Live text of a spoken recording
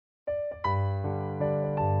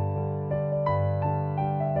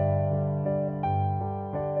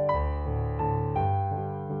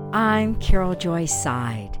I'm Carol Joy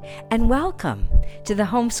Seid, and welcome to the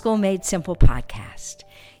Homeschool Made Simple podcast.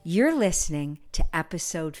 You're listening to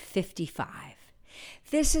episode 55.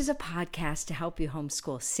 This is a podcast to help you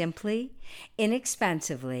homeschool simply,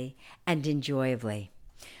 inexpensively, and enjoyably.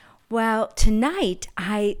 Well, tonight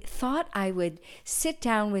I thought I would sit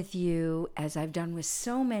down with you, as I've done with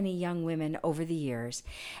so many young women over the years,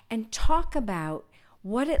 and talk about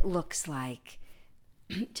what it looks like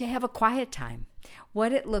to have a quiet time,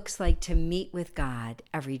 what it looks like to meet with God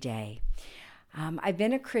every day. I've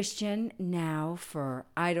been a Christian now for,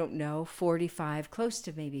 45, close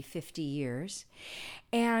to maybe 50 years.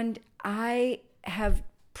 And I have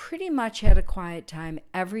pretty much had a quiet time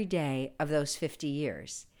every day of those 50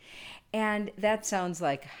 years. And that sounds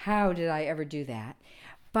like, how did I ever do that?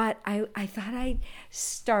 But I thought I'd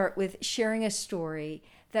start with sharing a story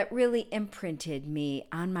that really imprinted me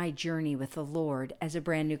on my journey with the Lord as a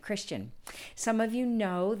brand new Christian. Some of you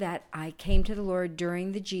know that I came to the Lord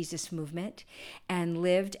during the Jesus movement and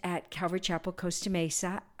lived at Calvary Chapel, Costa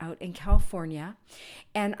Mesa, out in California.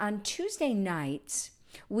 And on Tuesday nights,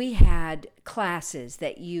 we had classes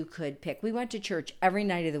that you could pick. We went to church every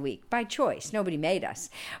night of the week by choice. Nobody made us.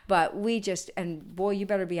 But and boy, you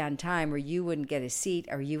better be on time or you wouldn't get a seat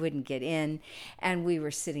or you wouldn't get in. And we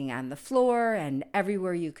were sitting on the floor and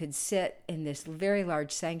everywhere you could sit in this very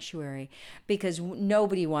large sanctuary because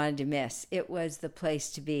nobody wanted to miss. It was the place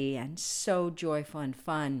to be and so joyful and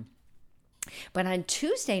fun. But on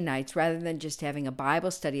Tuesday nights, rather than just having a Bible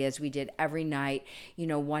study as we did every night,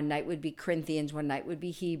 one night would be Corinthians, one night would be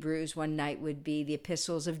Hebrews, one night would be the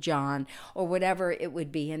epistles of John, or whatever it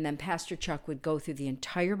would be. And then Pastor Chuck would go through the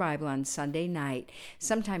entire Bible on Sunday night,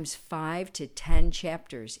 sometimes 5 to 10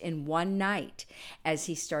 chapters in one night, as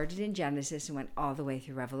he started in Genesis and went all the way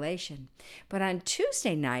through Revelation. But on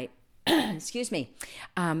Tuesday night,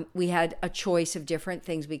 we had a choice of different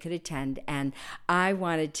things we could attend, and I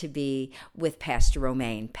wanted to be with Pastor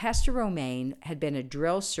Romaine. Pastor Romaine had been a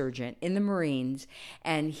drill sergeant in the Marines,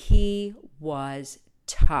 and he was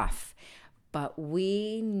tough, but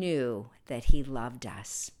we knew that he loved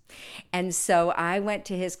us. And so I went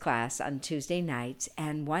to his class on Tuesday nights,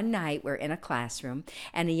 and one night we're in a classroom,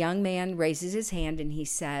 and a young man raises his hand and he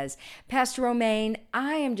says, Pastor Romaine,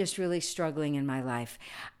 I am just really struggling in my life.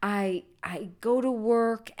 I go to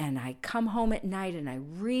work and I come home at night and I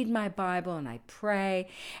read my Bible and I pray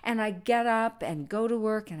and I get up and go to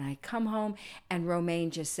work and I come home. And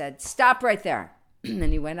Romaine just said, stop right there.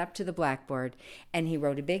 And he went up to the blackboard and he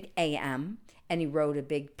wrote a big AM and he wrote a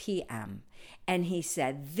big PM. And he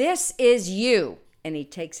said, this is you. And he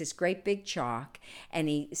takes this great big chalk and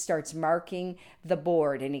he starts marking the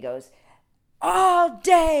board. And he goes, all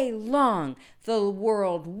day long, the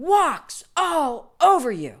world walks all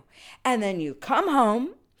over you. And then you come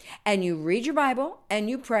home and you read your Bible and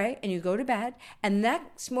you pray and you go to bed. And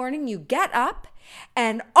next morning you get up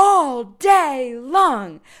and all day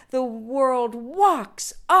long, the world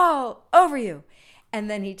walks all over you. And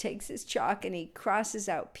then he takes his chalk and he crosses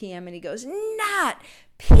out PM and he goes, not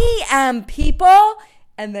PM, people.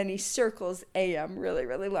 And then he circles AM really,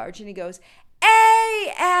 really large and he goes,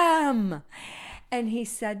 AM. And he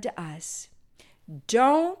said to us,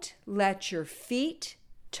 don't let your feet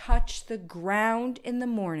touch the ground in the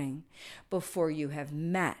morning before you have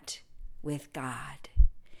met with God.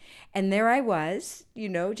 And there I was,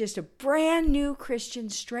 just a brand new Christian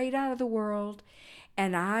straight out of the world.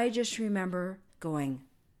 And I just remember going,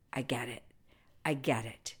 I get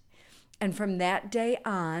it. And from that day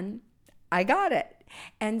on, I got it.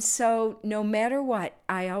 And so no matter what,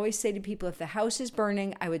 I always say to people, if the house is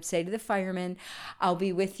burning, I would say to the firemen, I'll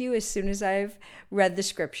be with you as soon as I've read the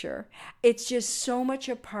scripture. It's just so much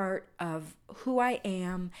a part of who I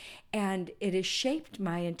am, and it has shaped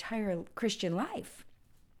my entire Christian life.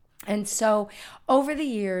 And so over the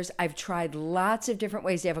years, I've tried lots of different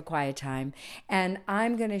ways to have a quiet time, and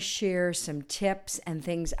I'm going to share some tips and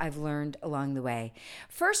things I've learned along the way.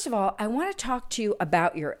 First of all, I want to talk to you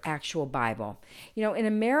about your actual Bible. In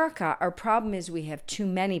America, our problem is we have too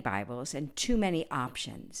many Bibles and too many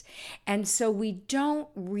options. And so we don't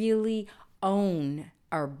really own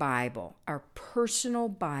our Bible, our personal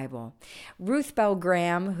Bible. Ruth Bell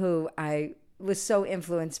Graham, who I was so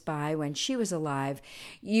influenced by when she was alive,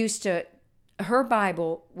 used to her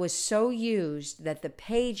Bible was so used that the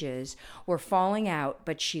pages were falling out,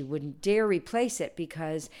 but she wouldn't dare replace it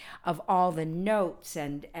because of all the notes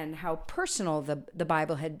and how personal the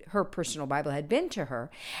Bible had, her personal Bible had been to her.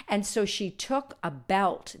 And so she took a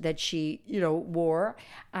belt that she, wore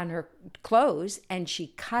on her clothes, and she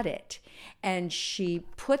cut it, and she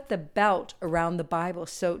put the belt around the Bible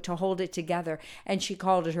so to hold it together, and she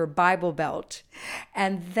called it her Bible belt.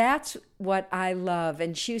 And that's what I love.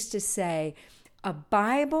 And she used to say, a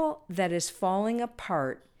Bible that is falling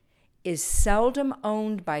apart is seldom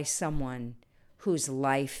owned by someone whose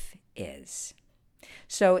life is.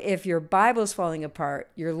 So if your Bible's falling apart,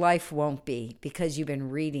 your life won't be, because you've been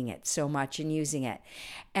reading it so much and using it.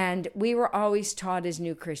 And we were always taught as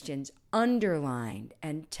new Christians, underline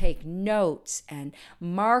and take notes and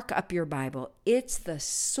mark up your Bible. It's the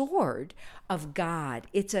sword of God.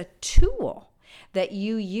 It's a tool that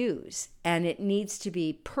you use, and it needs to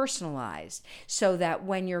be personalized so that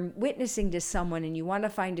when you're witnessing to someone and you want to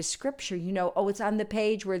find a scripture, it's on the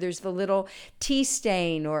page where there's the little tea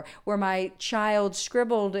stain, or where my child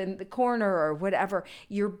scribbled in the corner, or whatever.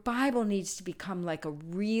 Your Bible needs to become like a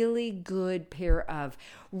really good pair of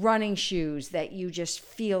running shoes that you just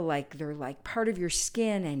feel like they're like part of your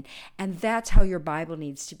skin, and that's how your Bible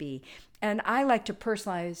needs to be. And I like to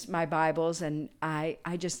personalize my Bibles, and I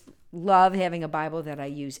just love having a Bible that I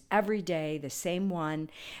use every day, the same one.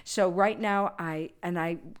 So right now I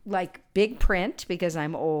like big print because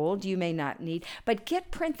I'm old. You may not need, but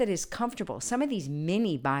get print that is comfortable. Some of these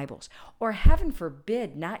mini Bibles, or heaven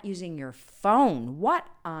forbid, not using your phone. What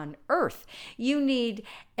on earth? You need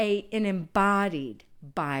an embodied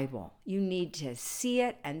Bible. You need to see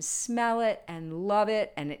it and smell it and love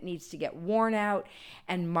it, and it needs to get worn out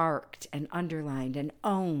and marked and underlined and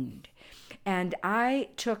owned. And I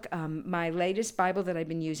took my latest Bible that I've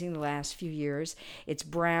been using the last few years. It's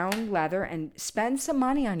brown leather, and spend some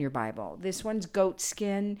money on your Bible. This one's goat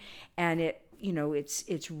skin, and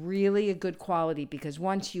it's really a good quality, because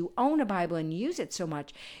once you own a Bible and use it so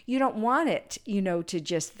much, you don't want it, to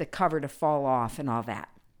just the cover to fall off and all that.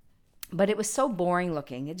 But it was so boring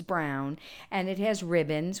looking. It's brown, and it has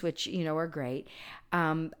ribbons, which, are great.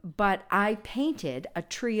 But I painted a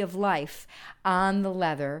tree of life on the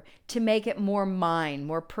leather to make it more mine,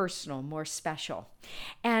 more personal, more special.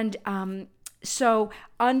 And so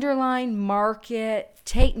underline, mark it,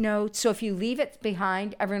 take notes. So if you leave it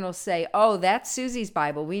behind, everyone will say, oh, that's Susie's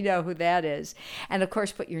Bible. We know who that is. And of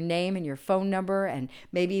course, put your name and your phone number, and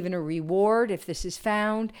maybe even a reward if this is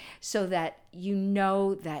found, so that you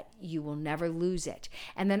know that you will never lose it.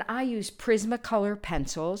 And then I use Prismacolor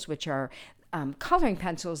pencils, which are coloring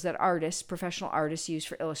pencils that professional artists use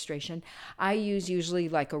for illustration. I use usually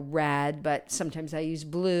like a red, but sometimes I use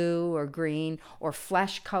blue or green, or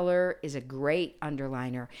flesh color is a great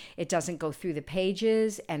underliner. It doesn't go through the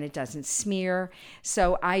pages, and it doesn't smear.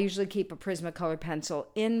 So I usually keep a Prismacolor pencil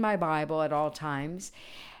in my Bible at all times.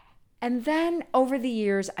 And then over the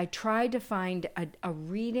years, I tried to find a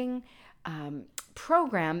reading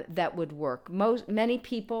program that would work. Many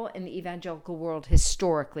people in the evangelical world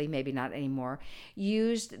historically, maybe not anymore,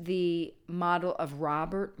 used the model of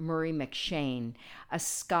Robert Murray M'Cheyne, a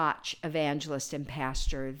Scotch evangelist and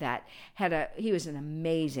pastor that he was an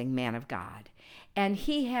amazing man of God. And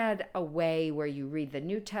he had a way where you read the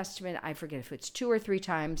New Testament, I forget if it's 2 or 3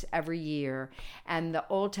 times every year, and the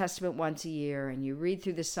Old Testament once a year, and you read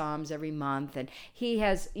through the Psalms every month. And he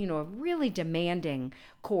has, a really demanding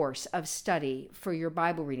course of study for your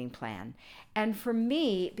Bible reading plan. And for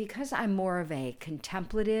me, because I'm more of a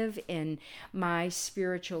contemplative in my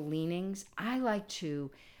spiritual leanings, I like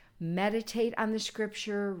to meditate on the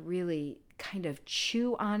scripture, really kind of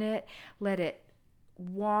chew on it, let it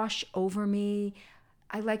wash over me.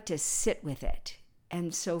 I like to sit with it.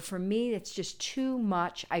 And so for me, it's just too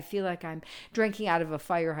much. I feel like I'm drinking out of a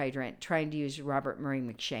fire hydrant trying to use Robert Murray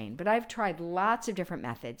M'Cheyne. But I've tried lots of different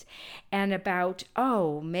methods. And about,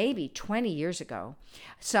 maybe 20 years ago,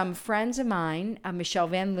 some friends of mine, Michelle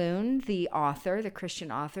Van Loon, the author, the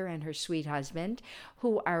Christian author, and her sweet husband,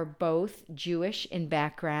 who are both Jewish in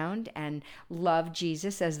background and love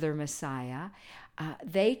Jesus as their Messiah,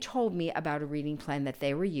 they told me about a reading plan that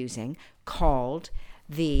they were using called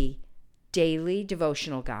the Daily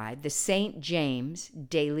Devotional Guide, the St. James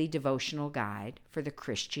Daily Devotional Guide for the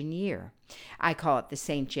Christian Year. I call it the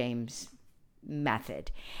St. James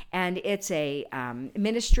Method. And it's a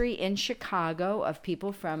ministry in Chicago of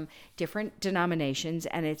people from different denominations,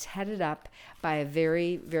 and it's headed up by a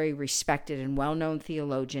very, very respected and well-known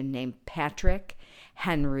theologian named Patrick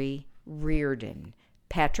Henry Reardon.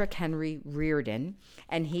 Patrick Henry Reardon,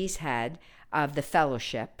 and he's head of the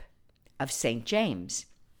Fellowship of St. James.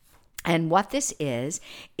 And what this is,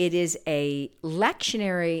 it is a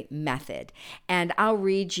lectionary method. And I'll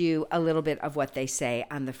read you a little bit of what they say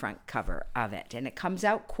on the front cover of it. And it comes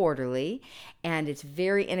out quarterly, and it's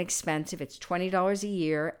very inexpensive. It's $20 a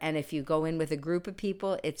year. And if you go in with a group of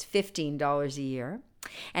people, it's $15 a year.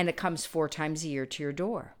 And it comes 4 times a year to your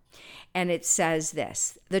door. And it says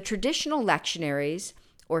this: the traditional lectionaries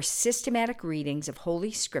or systematic readings of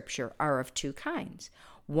Holy Scripture are of 2 kinds.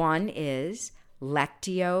 One is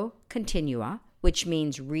Lectio Continua, which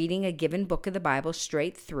means reading a given book of the Bible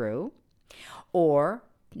straight through, or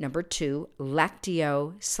number 2,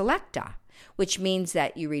 Lectio Selecta, which means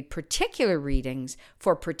that you read particular readings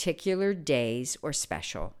for particular days or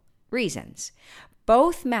special reasons.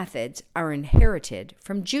 Both methods are inherited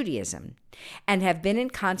from Judaism and have been in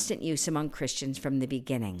constant use among Christians from the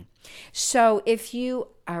beginning. So if you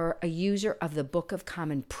are a user of the Book of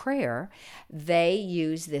Common Prayer, they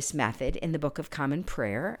use this method in the Book of Common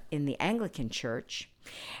Prayer in the Anglican Church.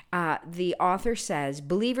 The author says,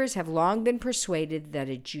 believers have long been persuaded that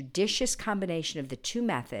a judicious combination of the 2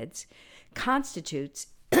 methods constitutes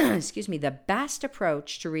the best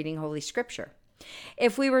approach to reading Holy Scripture.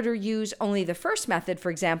 If we were to use only the first method, for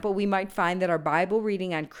example, we might find that our Bible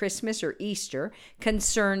reading on Christmas or Easter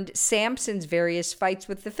concerned Samson's various fights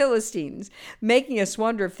with the Philistines, making us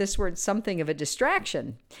wonder if this weren't something of a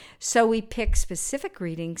distraction. So we pick specific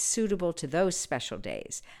readings suitable to those special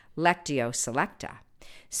days, Lectio Selecta.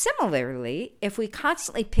 Similarly, if we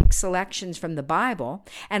constantly pick selections from the Bible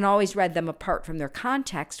and always read them apart from their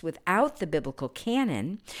context without the biblical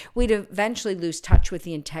canon, we'd eventually lose touch with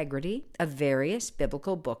the integrity of various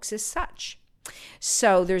biblical books as such.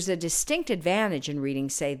 So there's a distinct advantage in reading,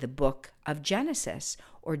 say, the book of Genesis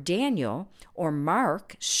or Daniel or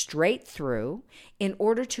Mark straight through in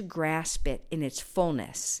order to grasp it in its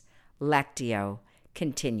fullness, Lectio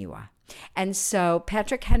Continua. And so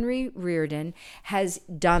Patrick Henry Reardon has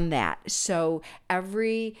done that. So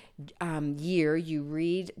every year you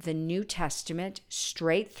read the New Testament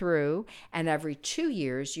straight through, and every 2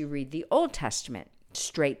 years you read the Old Testament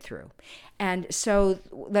straight through. And so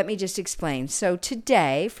let me just explain. So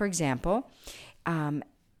today, for example,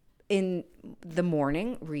 in the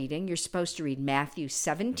morning reading, you're supposed to read Matthew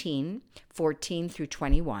 17, 14 through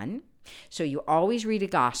 21. So you always read a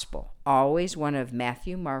gospel, always one of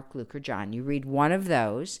Matthew, Mark, Luke, or John. You read one of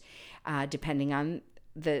those, depending on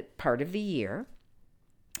the part of the year.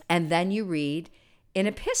 And then you read an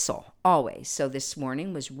epistle, always. So this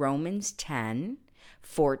morning was Romans 10,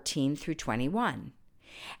 14 through 21.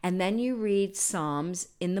 And then you read Psalms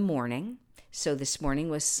in the morning. So this morning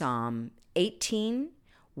was Psalm 18,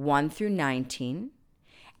 1 through 19.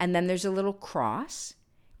 And then there's a little cross.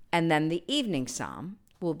 And then the evening psalm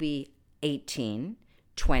will be 18,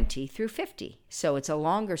 20 through 50. So it's a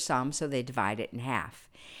longer psalm, so they divide it in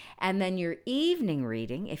half. And then your evening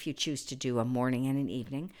reading, if you choose to do a morning and an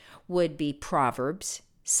evening, would be Proverbs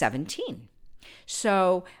 17.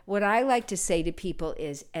 So what I like to say to people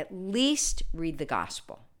is at least read the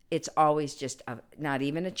gospel. It's always just not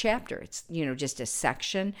even a chapter. It's, just a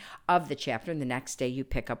section of the chapter. And the next day you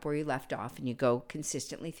pick up where you left off and you go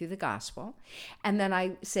consistently through the gospel. And then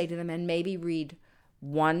I say to them, and maybe read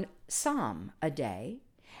one psalm a day.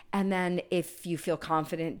 And then if you feel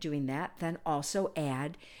confident doing that, then also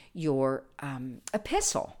add your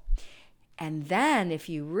epistle. And then if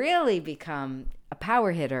you really become a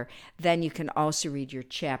power hitter, then you can also read your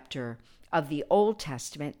chapter of the Old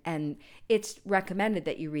Testament, and it's recommended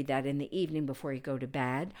that you read that in the evening before you go to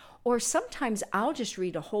bed. Or sometimes I'll just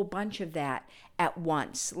read a whole bunch of that at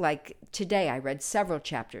once. Like today, I read several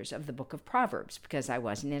chapters of the book of Proverbs because I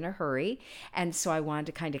wasn't in a hurry, and so I wanted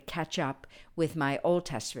to kind of catch up with my Old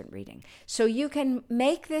Testament reading. So you can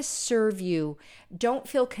make this serve you. Don't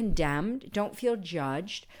feel condemned. Don't feel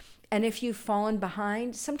judged. And if you've fallen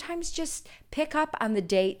behind, sometimes just pick up on the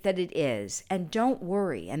date that it is and don't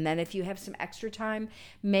worry. And then if you have some extra time,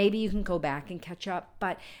 maybe you can go back and catch up.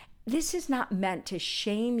 But this is not meant to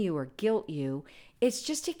shame you or guilt you. It's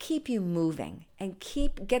just to keep you moving and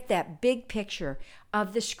get that big picture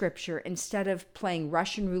of the scripture instead of playing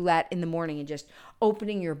Russian roulette in the morning and just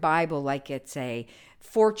opening your Bible like it's a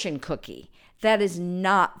fortune cookie. That is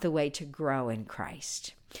not the way to grow in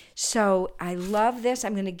Christ. So I love this.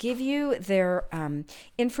 I'm going to give you their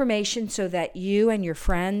information so that you and your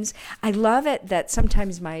friends, I love it that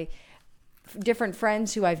sometimes my different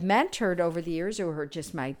friends who I've mentored over the years, or who are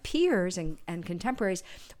just my peers and contemporaries,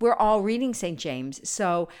 we're all reading St. James.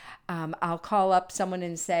 So I'll call up someone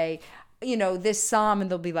and say, this psalm, and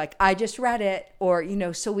they'll be like, I just read it. Or,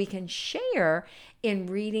 so we can share in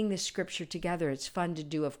reading the scripture together. It's fun to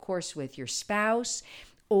do, of course, with your spouse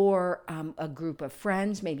or a group of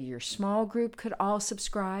friends, maybe your small group could all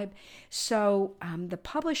subscribe. So the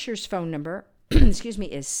publisher's phone number, excuse me,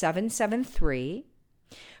 is 773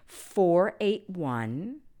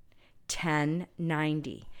 481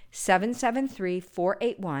 1090.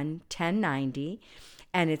 773-481-1090,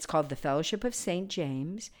 and it's called the Fellowship of St.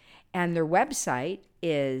 James, and their website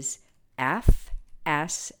is fsj.org,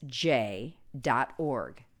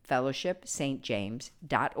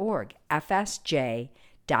 fellowshipstjames.org,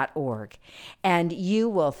 fsj.org, and you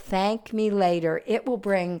will thank me later. It will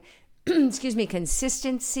bring excuse me,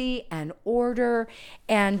 consistency and order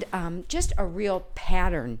and just a real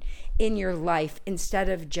pattern in your life instead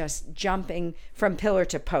of just jumping from pillar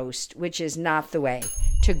to post, which is not the way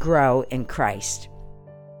to grow in Christ.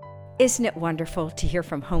 Isn't it wonderful to hear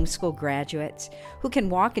from homeschool graduates who can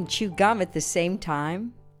walk and chew gum at the same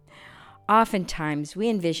time? Oftentimes, we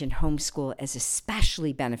envision homeschool as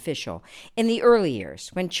especially beneficial in the early years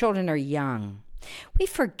when children are young. We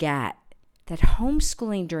forget that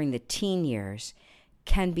homeschooling during the teen years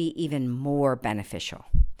can be even more beneficial.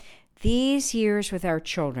 These years with our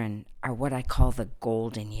children are what I call the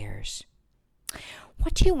golden years.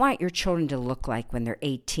 What do you want your children to look like when they're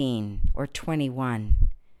 18 or 21?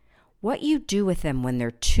 What you do with them when they're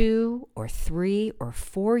 2 or 3 or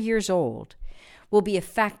 4 years old will be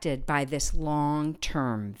affected by this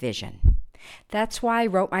long-term vision. That's why I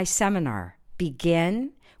wrote my seminar,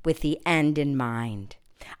 Begin with the End in Mind.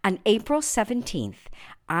 On April 17th,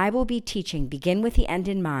 I will be teaching Begin with the End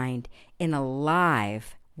in Mind in a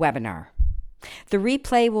live webinar. The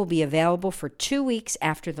replay will be available for 2 weeks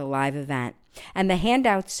after the live event, and the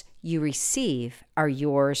handouts you receive are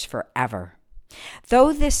yours forever.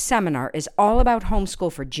 Though this seminar is all about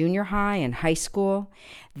homeschool for junior high and high school,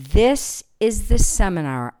 this is the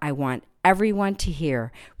seminar I want everyone to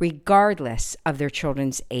hear, regardless of their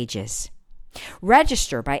children's ages.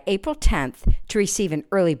 Register by April 10th to receive an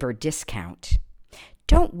early bird discount.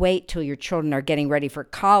 Don't wait till your children are getting ready for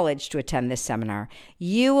college to attend this seminar.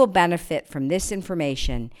 You will benefit from this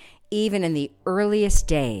information even in the earliest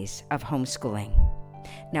days of homeschooling.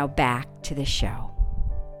 Now back to the show.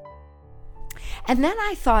 And then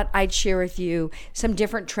I thought I'd share with you some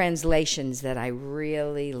different translations that I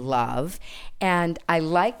really love. And I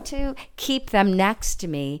like to keep them next to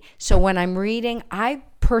me. So when I'm reading, I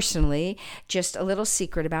personally, just a little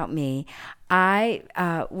secret about me, I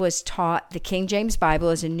was taught the King James Bible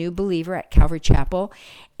as a new believer at Calvary Chapel.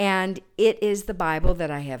 And it is the Bible that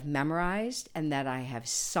I have memorized and that I have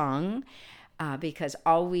sung. Because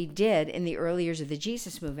all we did in the early years of the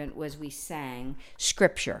Jesus movement was we sang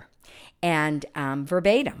scripture and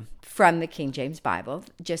verbatim from the King James Bible,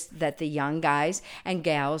 just that the young guys and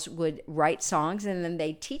gals would write songs and then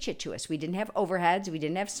they'd teach it to us. We didn't have overheads. We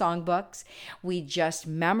didn't have songbooks. We just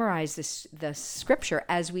memorized the scripture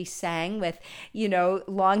as we sang with,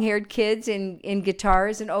 long-haired kids in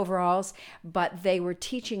guitars and overalls, but they were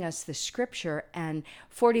teaching us the scripture, and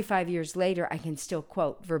 45 years later, I can still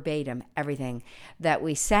quote verbatim everything that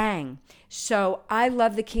we sang. So I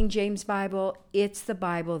love the King James Bible. It's the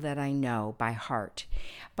Bible that I know by heart.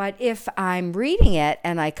 But if I'm reading it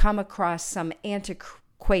and I come across some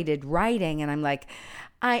antiquated writing and I'm like,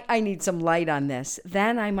 I need some light on this,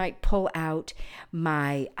 then I might pull out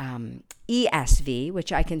my ESV,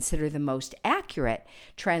 which I consider the most accurate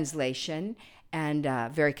translation and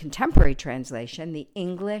very contemporary translation, the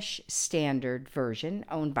English Standard Version,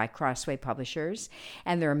 owned by Crossway Publishers.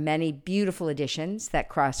 And there are many beautiful editions that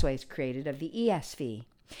Crossway has created of the ESV.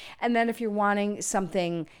 And then if you're wanting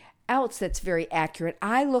something else that's very accurate,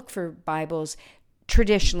 I look for Bibles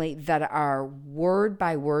traditionally that are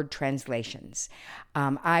word-by-word translations.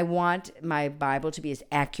 I want my Bible to be as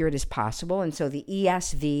accurate as possible, and so the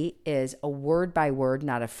ESV is a word-by-word,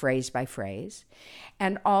 not a phrase-by-phrase.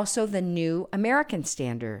 And also the New American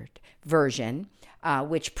Standard Version,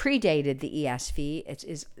 which predated the ESV. It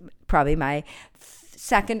is probably my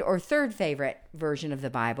second or third favorite version of the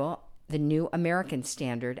Bible, the New American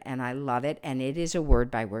Standard, and I love it, and it is a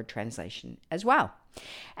word-by-word translation as well.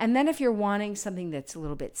 And then if you're wanting something that's a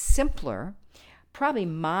little bit simpler, probably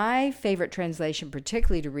my favorite translation,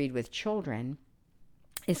 particularly to read with children,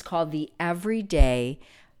 is called the Everyday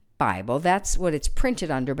Bible. That's what it's printed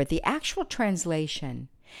under, but the actual translation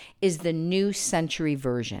is the New Century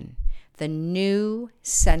Version. The New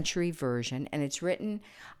Century Version, and it's written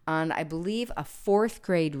on, I believe, a 4th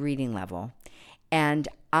grade reading level. And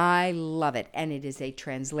I love it. And it is a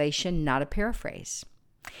translation, not a paraphrase.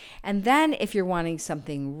 And then if you're wanting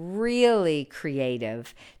something really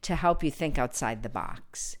creative to help you think outside the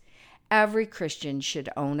box, every Christian should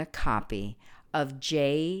own a copy of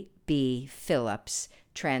J.B. Phillips'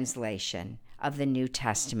 translation of the New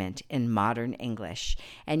Testament in modern English,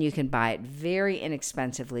 and you can buy it very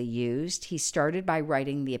inexpensively used. He started by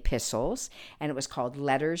writing the epistles, and it was called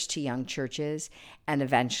Letters to Young Churches, and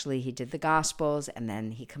eventually he did the Gospels, and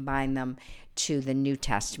then he combined them to the New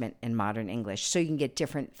Testament in modern English. So you can get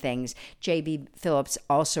different things. J.B. Phillips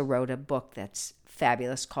also wrote a book that's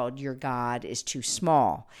fabulous called Your God is Too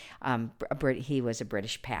Small. He was a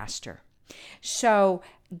British pastor. So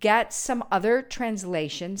get some other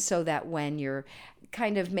translations so that when you're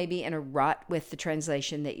kind of maybe in a rut with the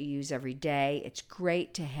translation that you use every day, it's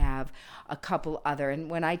great to have a couple other. And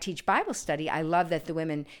when I teach Bible study, I love that the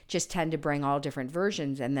women just tend to bring all different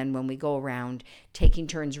versions. And then when we go around taking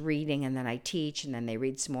turns reading, and then I teach, and then they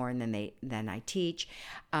read some more, and then I teach.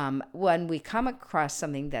 When we come across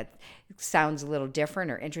something that sounds a little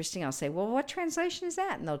different or interesting, I'll say, well, what translation is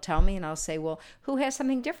that? And they'll tell me, and I'll say, well, who has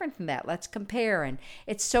something different than that? Let's compare. And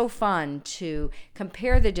it's so fun to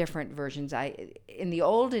compare the different versions. In the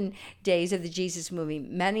olden days of the Jesus movie,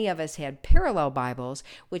 many of us had parallel Bibles,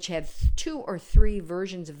 which had 2 or 3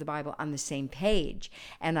 versions of the Bible on the same page.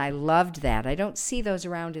 And I loved that. I don't see those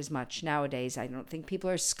around as much nowadays. I don't think people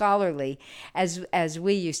are scholarly as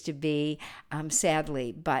we used to be,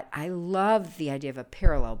 sadly. But I love the idea of a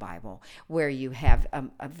parallel Bible where you have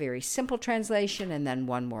a very simple translation and then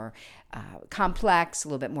one more complex, a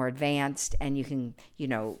little bit more advanced, and you can,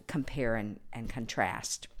 compare and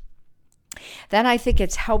contrast. Then I think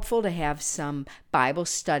it's helpful to have some Bible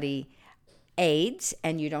study aids,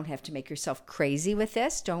 and you don't have to make yourself crazy with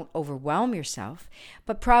this. Don't overwhelm yourself.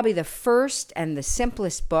 But probably the first and the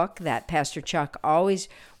simplest book that Pastor Chuck always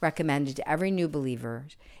recommended to every new believer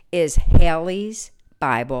is Halley's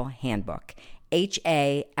Bible Handbook.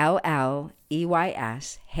 Halleys,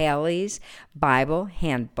 Halley's Bible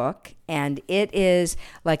Handbook, and it is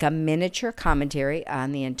like a miniature commentary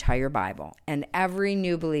on the entire Bible, and every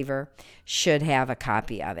new believer should have a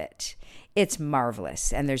copy of it. It's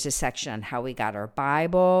marvelous, and there's a section on how we got our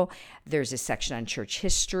Bible, there's a section on church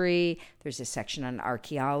history, there's a section on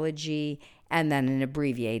archaeology, and then an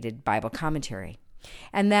abbreviated Bible commentary.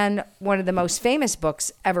 And then one of the most famous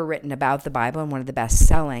books ever written about the Bible, and one of the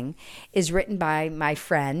best-selling, is written by my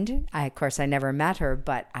friend. Of course, I never met her,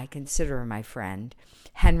 but I consider her my friend,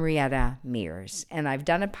 Henrietta Mears. And I've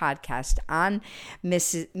done a podcast on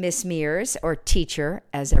Miss Mears, or teacher,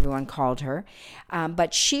 as everyone called her.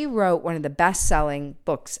 But she wrote one of the best-selling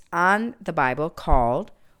books on the Bible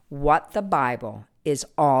called What the Bible is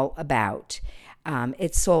All About.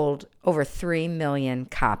 It sold over 3 million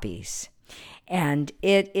copies. And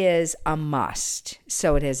it is a must.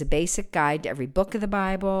 So it has a basic guide to every book of the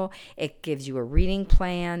Bible. It gives you a reading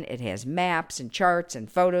plan. It has maps and charts and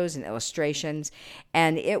photos and illustrations.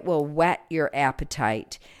 And it will whet your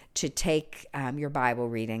appetite to take your Bible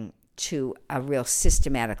reading to a real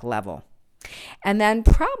systematic level. And then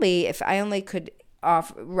probably, if I only could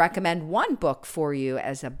recommend one book for you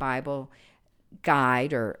as a Bible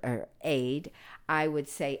guide or aid, I would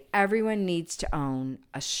say everyone needs to own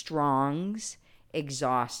a Strong's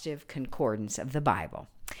Exhaustive Concordance of the Bible.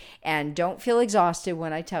 And don't feel exhausted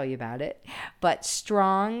when I tell you about it, but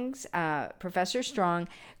Strong's, Professor Strong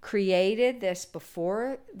created this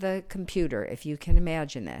before the computer, if you can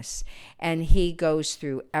imagine this, and he goes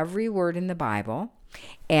through every word in the Bible.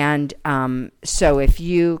 And so if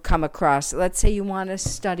you come across, let's say you want to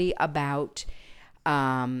study about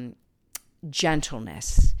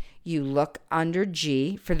gentleness, you look under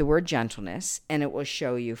G for the word gentleness, and it will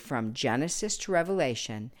show you from Genesis to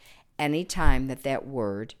Revelation any time that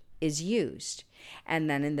word is used. And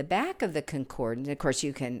then in the back of the concordance, of course,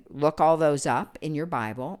 you can look all those up in your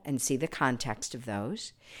Bible and see the context of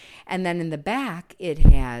those. And then in the back, it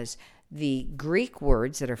has the Greek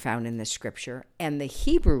words that are found in the scripture and the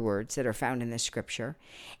Hebrew words that are found in the scripture.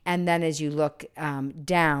 And then as you look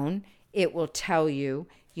down, it will tell you,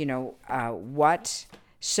 what.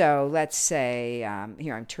 So let's say,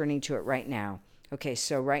 here, I'm turning to it right now. Okay,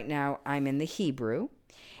 so right now I'm in the Hebrew,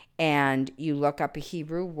 and you look up a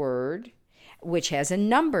Hebrew word, which has a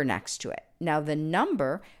number next to it. Now, the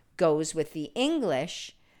number goes with the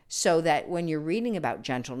English, so that when you're reading about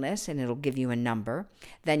gentleness, and it'll give you a number,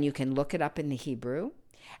 then you can look it up in the Hebrew,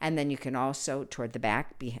 and then you can also, toward the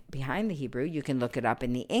back, behind the Hebrew, you can look it up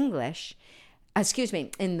in the English,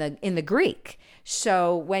 in the Greek.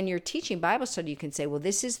 So when you're teaching Bible study, you can say, well,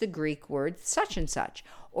 this is the Greek word such and such,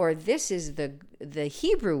 or this is the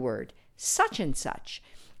Hebrew word such and such.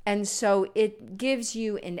 And so it gives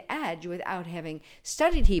you an edge without having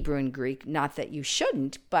studied Hebrew and Greek. Not that you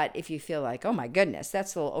shouldn't, but if you feel like, oh my goodness,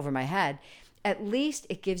 that's a little over my head, at least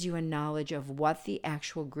it gives you a knowledge of what the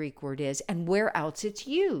actual Greek word is and where else it's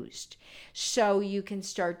used. So you can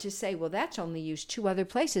start to say, well, that's only used 2 other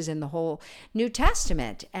places in the whole New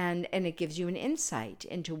Testament. And it gives you an insight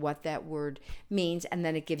into what that word means. And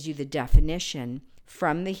then it gives you the definition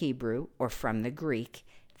from the Hebrew or from the Greek.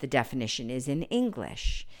 The definition is in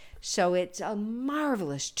English. So it's a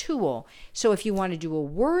marvelous tool. So if you want to do a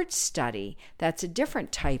word study, that's a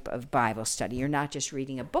different type of Bible study. You're not just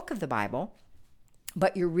reading a book of the Bible,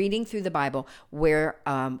 but you're reading through the Bible where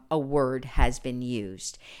a word has been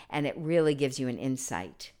used. And it really gives you an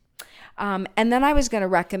insight. And then I was going to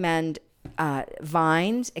recommend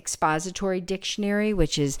Vine's Expository Dictionary,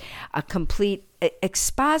 which is a complete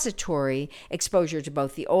expository exposure to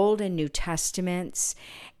both the Old and New Testaments,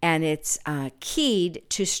 and it's keyed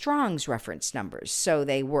to Strong's reference numbers. So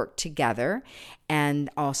they work together, and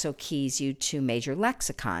also keys you to major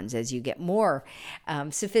lexicons as you get more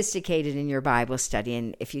sophisticated in your Bible study.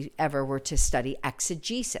 And if you ever were to study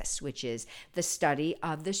exegesis, which is the study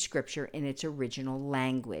of the scripture in its original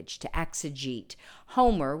language, to exegete.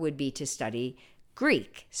 Homer would be to study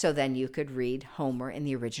Greek, so then you could read Homer in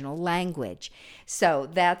the original language. So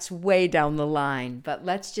that's way down the line, but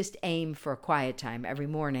let's just aim for a quiet time every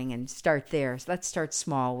morning and start there. So let's start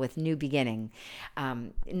small with new beginning,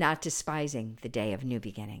 not despising the day of new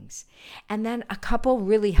beginnings. And then a couple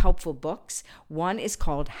really helpful books. One is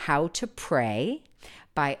called How to Pray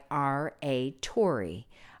by R.A. Torrey.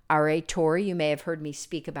 R.A. Torrey, you may have heard me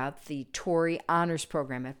speak about the Torrey Honors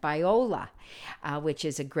Program at Biola, which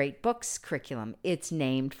is a great books curriculum. It's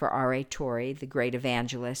named for R.A. Torrey, the great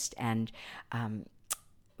evangelist and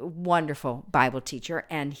wonderful Bible teacher.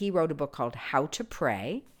 And he wrote a book called How to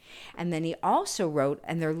Pray. And then he also wrote,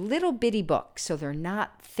 and they're little bitty books, so they're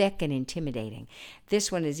not thick and intimidating.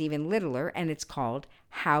 This one is even littler, and it's called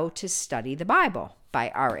How to Study the Bible by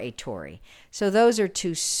R.A. Torrey. So those are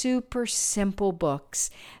 2 super simple books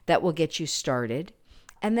that will get you started.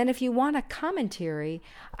 And then if you want a commentary,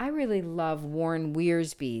 I really love Warren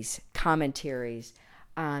Wiersbe's commentaries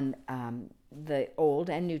on the Old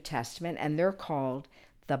and New Testament, and they're called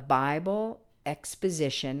the Bible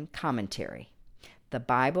Exposition Commentary. The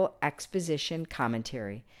Bible Exposition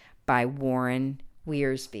Commentary by Warren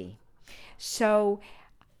Wiersbe. So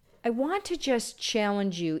I want to just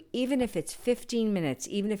challenge you, even if it's 15 minutes,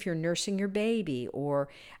 even if you're nursing your baby or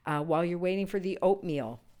while you're waiting for the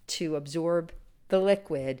oatmeal to absorb the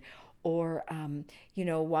liquid, or,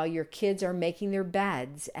 while your kids are making their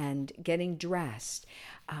beds and getting dressed.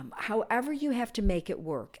 However you have to make it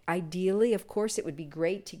work. Ideally, of course, it would be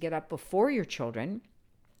great to get up before your children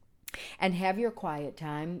and have your quiet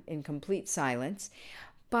time in complete silence.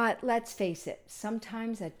 But let's face it,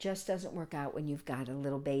 sometimes that just doesn't work out when you've got a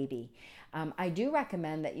little baby. I do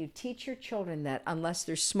recommend that you teach your children that unless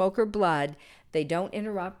there's smoke or blood, they don't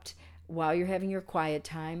interrupt while you're having your quiet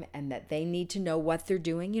time, and that they need to know what they're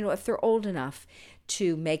doing. If they're old enough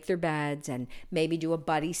to make their beds and maybe do a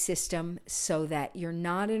buddy system so that you're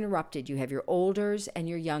not interrupted. You have your olders and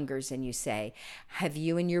your youngers, and you say, have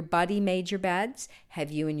you and your buddy made your beds?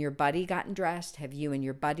 Have you and your buddy gotten dressed? Have you and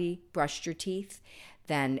your buddy brushed your teeth?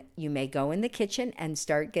 Then you may go in the kitchen and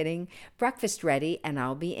start getting breakfast ready, and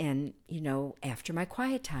I'll be in, after my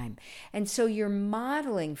quiet time. And so you're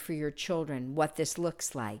modeling for your children what this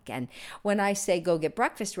looks like. And when I say go get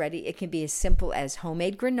breakfast ready, it can be as simple as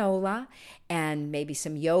homemade granola and maybe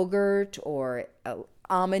some yogurt or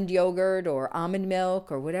almond yogurt or almond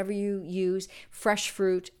milk or whatever you use, fresh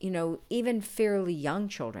fruit. Even fairly young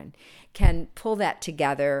children can pull that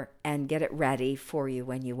together and get it ready for you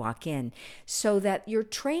when you walk in, so that you're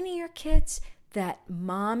training your kids that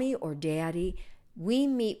mommy or daddy, we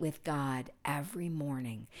meet with God every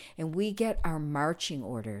morning and we get our marching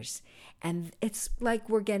orders, and it's like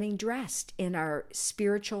we're getting dressed in our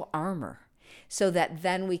spiritual armor, so that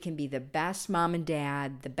then we can be the best mom and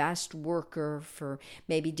dad, the best worker for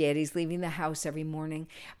maybe daddy's leaving the house every morning.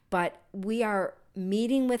 But we are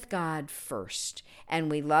meeting with God first.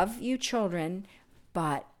 And we love you children,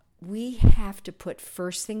 but we have to put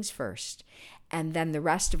first things first. And then the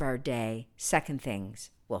rest of our day, second things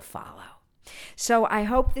will follow. So I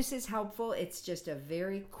hope this is helpful. It's just a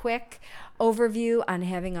very quick overview on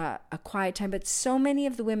having a quiet time. But so many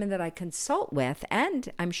of the women that I consult with,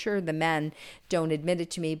 and I'm sure the men don't admit it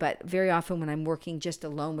to me, but very often when I'm working just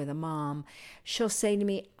alone with a mom, she'll say to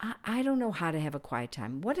me, I don't know how to have a quiet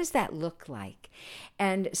time. What does that look like?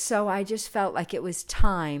 And so I just felt like it was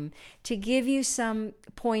time to give you some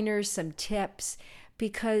pointers, some tips,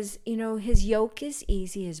 because, his yoke is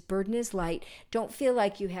easy, his burden is light. Don't feel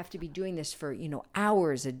like you have to be doing this for,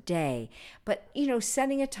 hours a day. But,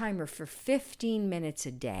 setting a timer for 15 minutes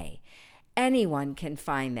a day anyone can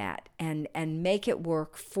find that and make it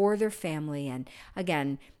work for their family. And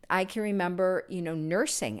again, I can remember,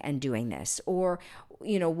 nursing and doing this, or,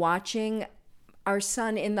 watching our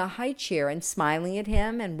son in the high chair and smiling at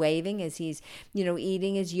him and waving as he's,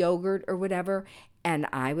 eating his yogurt or whatever. And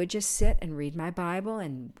I would just sit and read my Bible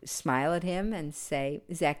and smile at him and say,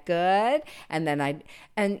 "Is that good?" And then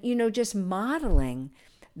just modeling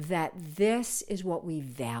that this is what we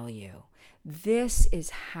value. This is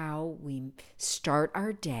how we start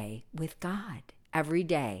our day with God every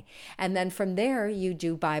day. And then from there, you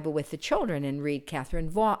do Bible with the children and read Catherine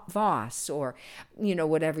Voss or,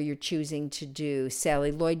 whatever you're choosing to do,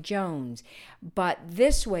 Sally Lloyd Jones. But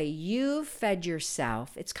this way, you've fed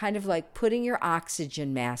yourself. It's kind of like putting your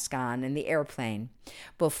oxygen mask on in the airplane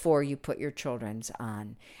before you put your children's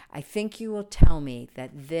on. I think you will tell me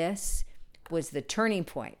that this was the turning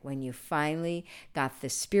point when you finally got the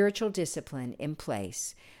spiritual discipline in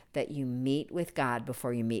place that you meet with God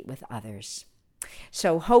before you meet with others.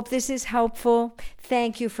 So hope this is helpful.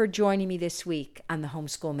 Thank you for joining me this week on the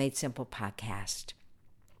Homeschool Made Simple podcast.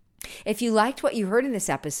 If you liked what you heard in this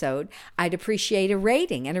episode, I'd appreciate a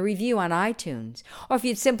rating and a review on iTunes. Or if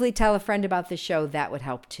you'd simply tell a friend about the show, that would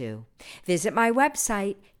help too. Visit my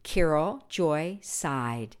website,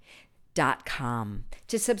 CarolJoySeid.com,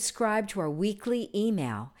 to subscribe to our weekly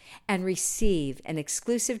email and receive an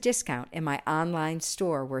exclusive discount in my online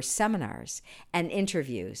store where seminars and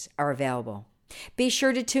interviews are available. Be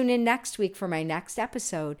sure to tune in next week for my next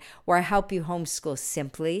episode where I help you homeschool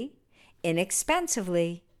simply,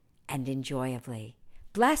 inexpensively, and enjoyably.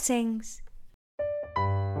 Blessings.